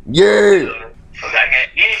 Yeah. Cause I got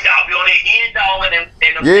I'll be on that end dog and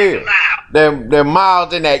them yeah. Them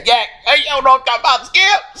miles in that yak. Hey, yo, don't talk about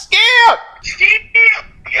Skip.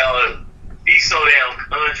 Yo, he's so damn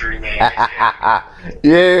country, man.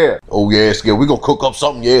 Yeah. Oh yeah, Skip. We gonna cook up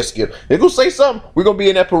something. Yeah, Skip. They gonna say something. We gonna be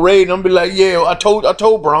in that parade and I'm be like, yeah, I told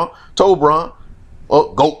Bron.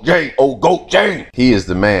 Oh, Goat Jane. He is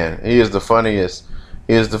the man. He is the funniest.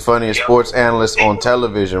 He is the funniest sports analyst on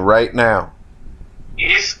television right now.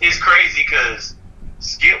 It's crazy because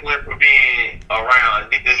Skip went from being around a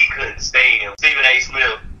nigga he couldn't stand, Stephen A.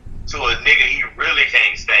 Smith, to a nigga he really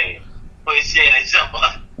can't stand. But shit,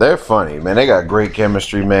 they're funny, man. They got great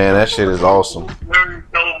chemistry, man. That shit is awesome. So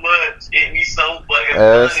much. It be so fucking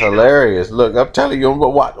That's funny. Hilarious. Look, I'm telling you,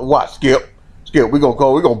 watch Skip. We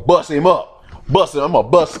gonna bust him up. I'm gonna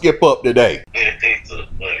bust Skip up today.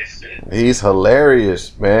 He's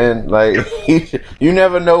hilarious, man. Like you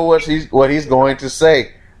never know what he's going to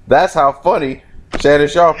say. That's how funny Shannon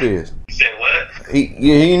Sharp is. You said what?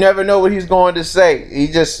 He never know what he's going to say.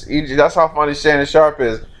 That's how funny Shannon Sharp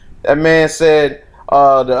is. That man said the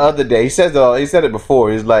other day. He said it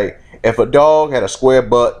before. He's like, if a dog had a square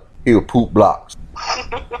butt, he would poop blocks. What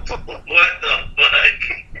the fuck?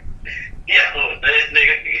 Yo, that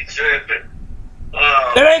nigga be tripping.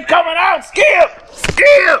 It ain't coming out. Skip.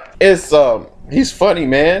 It's he's funny,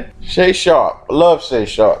 man. Shay Sharp. I love Shay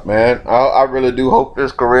Sharp, man. I really do hope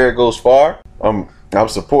his career goes far. I'm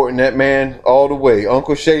supporting that man all the way.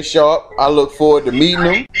 Uncle Shay Sharp. I look forward to meeting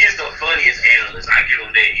him. He is the funniest analyst. I give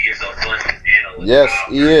him that. He is the funniest analyst. Yes,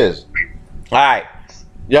 he is. All right,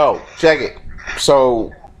 yo, check it.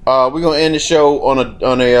 So we're gonna end the show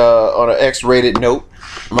on a X-rated note.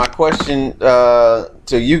 My question to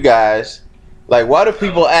you guys, like, why do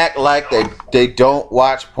people act like they don't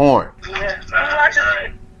watch porn? People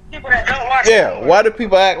that don't watch porn. Why do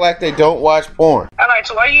people act like they don't watch porn? I like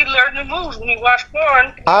to. Why you learn new moves when you watch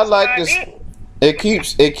porn? I like this. It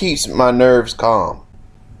keeps my nerves calm.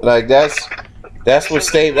 Like that's what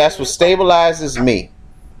stabilizes me.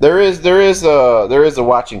 There is a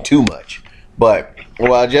watching too much, but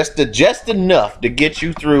just enough to get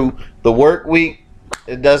you through the work week.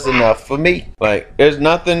 It does enough for me. Like, there's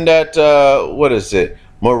nothing that what is it?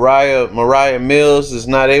 Mariah Mills is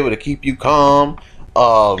not able to keep you calm.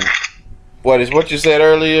 What you said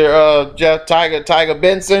earlier, Jeff Tiger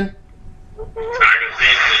Benson? Tiger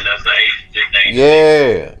Benson, that's the Asian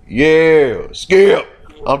name. Yeah. Skip.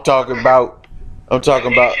 I'm talking about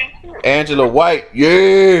Angela White.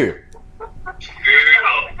 Yeah.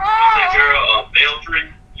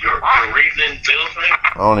 Beltran. Your reason, Beltran.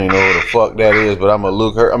 I don't even know what the fuck that is, but I'm gonna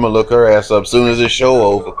look her ass up soon as this show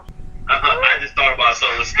over. I just thought about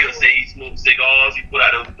something. Skip said he smoked cigars. He put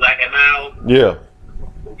out those Black and Mild. Yeah.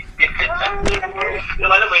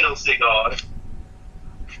 Like, them ain't no cigars.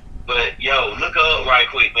 But yo, look her up right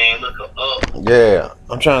quick, man. Look her up. Yeah,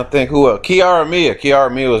 I'm trying to think who else. Kiara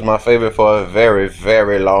Mia was my favorite for a very,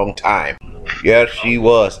 very long time. Yes, she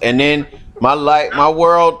was. And then my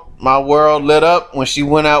world lit up when she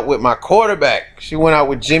went out with my quarterback. She went out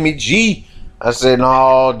with Jimmy G. I said,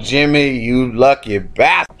 "No, Jimmy, you lucky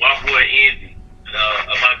bastard." My boy Envy.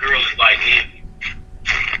 My girl is like Envy.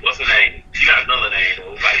 What's her name? She got another name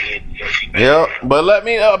though, like Envy. Yeah, but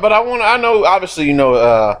I know, obviously,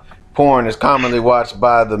 porn is commonly watched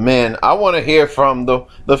by the men. I want to hear from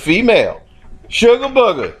the female. Sugar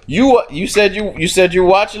Booger, you said you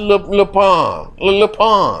watching Le Pon.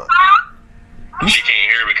 She can't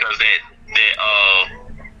hear because that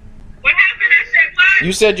What happened? I said what?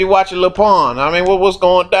 You said you watching Le Pon. I mean, what's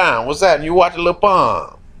going down? What's that? You watching Le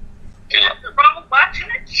Pon? Ain't nothing wrong with watching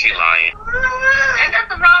it. she lying. Ain't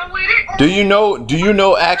nothing wrong with it. Do you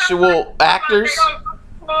know actual actors?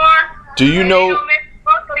 Do you know?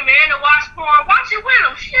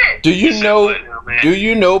 Do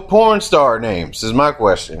you know porn star names? Is my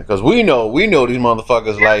question, because we know these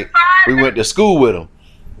motherfuckers like we went to school with them.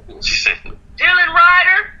 Dylan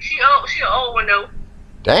Ryder, she an old one though.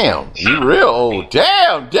 Damn, you real old.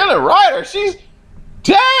 Damn, Dylan Ryder, she's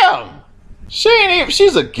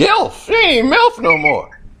she's a gilf. She ain't even MILF no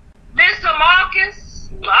more. Mr. Marcus.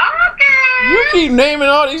 You keep naming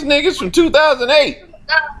all these niggas from 2008.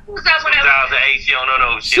 Who's that one? 2008, she don't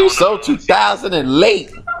know. She's so 2000 and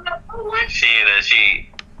late. She in a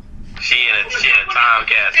time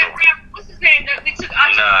capsule. What's his name? We took.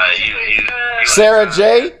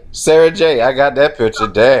 Sarah J. I got that picture.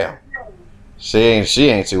 Damn. She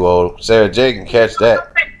ain't too old. Sarah J can catch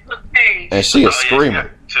that. And she a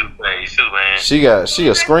screamer. She a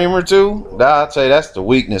screamer too. I'll tell you, that's the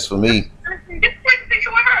weakness for me.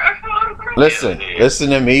 Listen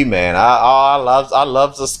to me, man. I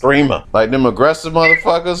love the screamer. Like them aggressive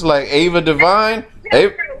motherfuckers like Ava Devine.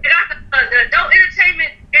 Don't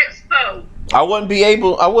Entertainment Expo. I wouldn't be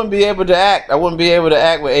able to act. I wouldn't be able to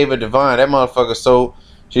act with Ava Devine. That motherfucker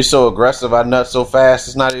she's so aggressive. I nut so fast.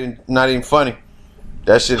 It's not even funny.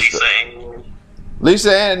 That shit's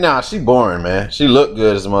Lisa Ann. Nah, she boring, man. She look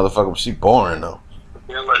good as a motherfucker, but she boring though.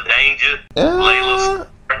 Danger. Layla.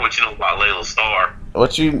 What you know about Layla Starr?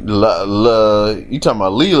 What you talking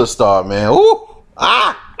about? Leela Star, man. Ooh,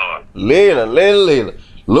 Leela.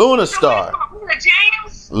 Luna Star.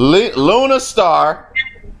 Luna Star.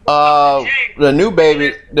 The new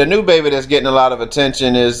baby that's getting a lot of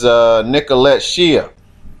attention is Nicolette Shea.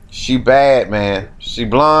 She bad, man. She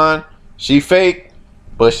blonde. She fake,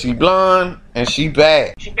 but she blonde and she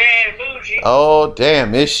bad. She bad and bougie. Oh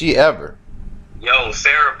damn, is she ever? Yo,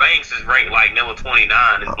 Sarah Banks is ranked like number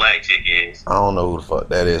 29. This black chick is. I don't know who the fuck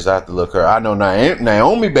that is. I have to look her. I know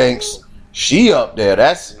Naomi Banks. She up there.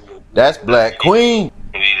 That's Black Queen.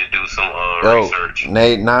 You need to do some research.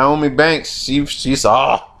 Naomi Banks. She's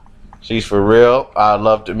for real. I'd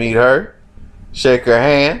love to meet her. Shake her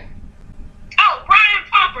hand. Oh, Brian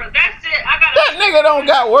Pumper. That's it. That nigga don't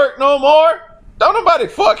got work no more. Don't nobody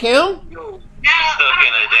fuck him. Stuck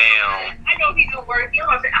in a damn. I know he don't work.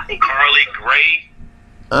 I think Carly Gray.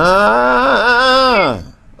 Let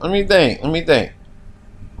me think.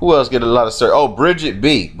 Who else get a lot of search? Oh, Bridget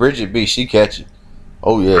B. She catch it.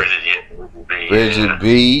 Oh yeah. Bridget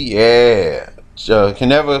B. Yeah. Can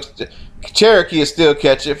never. Cherokee will still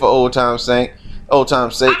catch it for old time's sake. I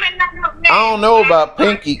don't know about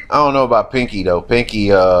Pinky. Though.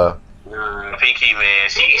 Pinky, Pinky, man,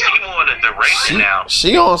 she more the direction now.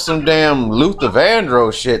 She on some damn Luther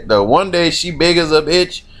Vandross shit though. One day she big as a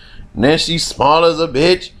bitch, and then she small as a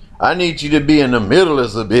bitch. I need you to be in the middle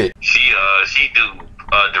as a bitch. She do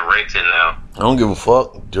directing now. I don't give a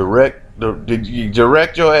fuck. Did you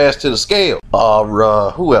direct your ass to the scale?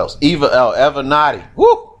 Who else? Eva Nadi.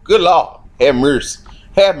 Woo, good Lord. Have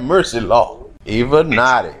mercy, Lord. Eva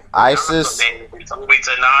Nadi. Isis.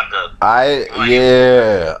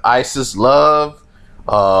 Isis Love.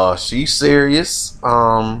 She's serious.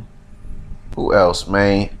 Who else,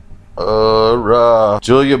 man?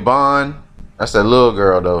 Julia Bond. That's that little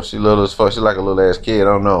girl though. She little as fuck. She like a little ass kid. I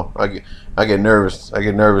don't know. I get nervous.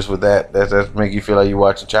 with that. That's make you feel like you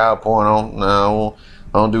watching child porn. No,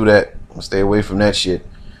 I don't do that. Stay away from that shit.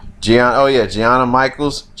 Gianna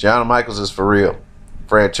Michaels. Gianna Michaels is for real.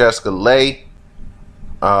 Francesca Lay.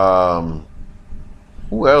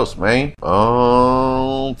 Who else, man?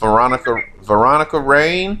 Veronica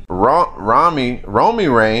Rain. Romy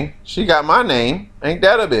Rain. She got my name. Ain't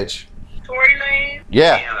that a bitch? Tory Lane.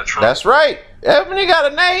 Yeah, that's right. Ebony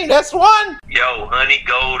got a name. That's one. Yo, Honey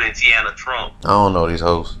Gold and Tiana Trump. I don't know these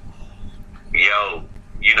hoes. Yo,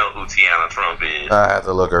 you know who Tiana Trump is. I have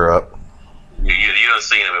to look her up. You done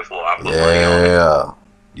seen it before. I put money on it.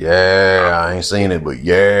 Yeah, I ain't seen it, but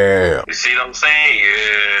yeah. You see what I'm saying?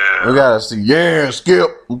 Yeah. We gotta see. Yeah,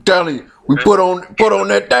 Skip. I'm telling you, we put on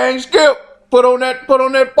that thing, Skip. Put on that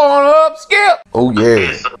Pornhub, Skip. Oh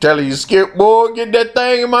yeah. Telling you, Skip, boy, get that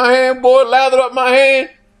thing in my hand, boy. Lather up my hand.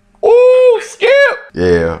 Ooh, Skip.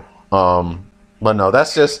 Yeah. But no,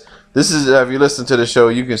 this is if you listen to the show,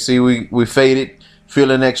 you can see we faded,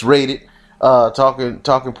 feeling X-rated,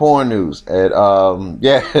 talking porn news. And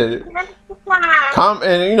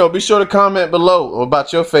and be sure to comment below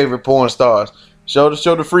about your favorite porn stars. Show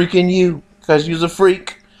the freak in you, cause you's a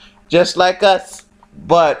freak, just like us.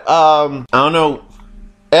 But I don't know,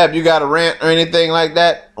 Eb, you got a rant or anything like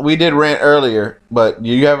that? We did rant earlier, but do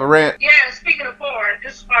you have a rant? Yeah, speaking of porn,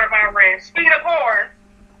 this is part of my rant. Speaking of porn,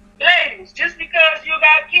 ladies, just because you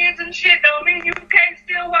got kids and shit don't mean you can't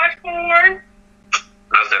still watch porn.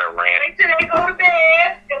 How's that a rant? Wait till they go to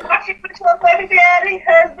bed and watch it with your baby daddy,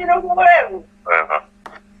 husband, or whatever. Uh-huh.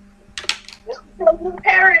 Just because you're a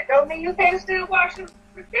parent don't mean you can't still watch it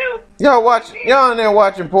with you. Y'all in there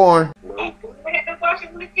watching porn? Nope. We have to watch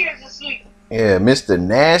it when the kids are asleep. Yeah, Mr.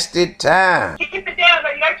 Nasty Time. Keep it down,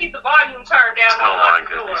 though. You gotta keep the volume turned down. Oh my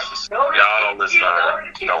goodness. Y'all don't listen to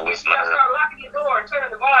her. Don't listen to her. Start locking your door and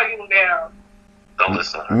turning the volume down. Don't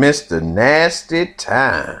listen to her. Mr. Nasty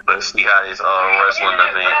Time. Let's see how this wrestling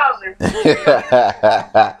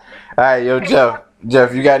event. All right, yo,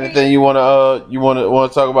 Jeff, you got anything you wanna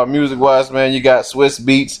talk about music wise, man? You got Swiss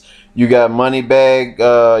Beats, you got Moneybag,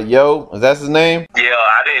 is that his name? Yeah,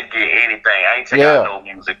 I didn't get anything. I ain't taking out no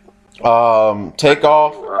music. Take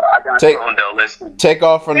off. Take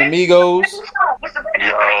off from the Migos. What's the Baby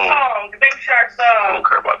Shark song? The Baby Shark song. I don't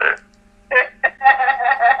care about that.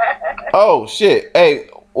 Oh shit! Hey,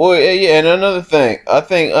 well, yeah, and another thing, I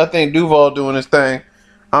think Duval doing his thing.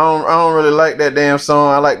 I don't really like that damn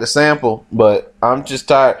song. I like the sample, but I'm just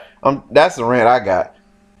tired. That's the rant I got.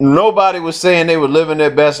 Nobody was saying they were living their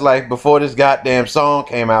best life before this goddamn song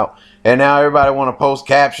came out, and now everybody want to post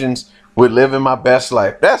captions with "living my best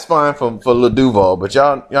life." That's fine for Lil Duval, but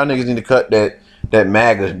y'all niggas need to cut that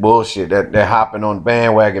MAGA bullshit, that hopping on the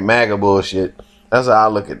bandwagon MAGA bullshit. That's how I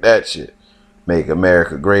look at that shit. Make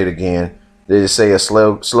America great again. They just say a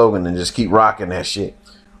slogan and just keep rocking that shit.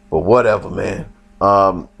 But whatever, man.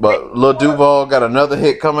 But Lil Duval got another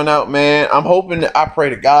hit coming out, man. I'm hoping I pray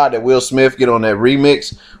to God that Will Smith get on that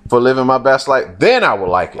remix for "Living My Best Life." Then I will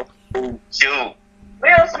like it. Shoot.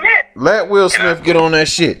 Will Smith. Let Will Smith get on that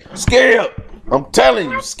shit. Skip. I'm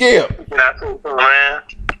telling you, Skip.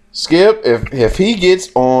 Skip, if he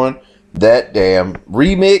gets on that damn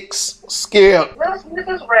remix, Skip. Will Smith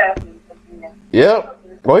is rapping. Yep.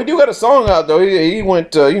 Well, he do got a song out though. He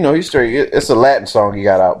went, he's straight. It's a Latin song he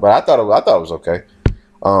got out, but I thought it was okay.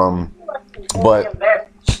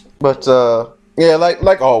 But yeah,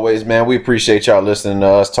 like always, man. We appreciate y'all listening to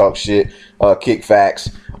us talk shit, kick facts,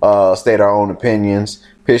 state our own opinions,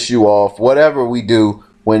 piss you off, whatever we do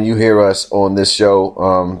when you hear us on this show.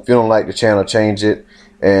 If you don't like the channel, change it,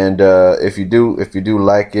 and if you do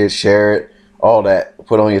like it, share it, all that.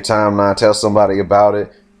 Put on your timeline, tell somebody about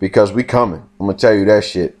it. because we coming. I'm gonna tell you that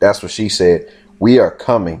shit. That's what she said. We are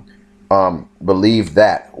coming. Believe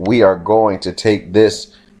that we are going to take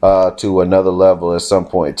this to another level at some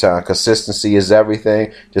point in time. Consistency is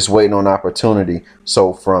everything. Just waiting on opportunity.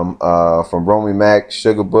 So from Romy Mac,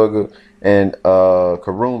 Sugar Booger, and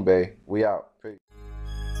Karumbe, we out.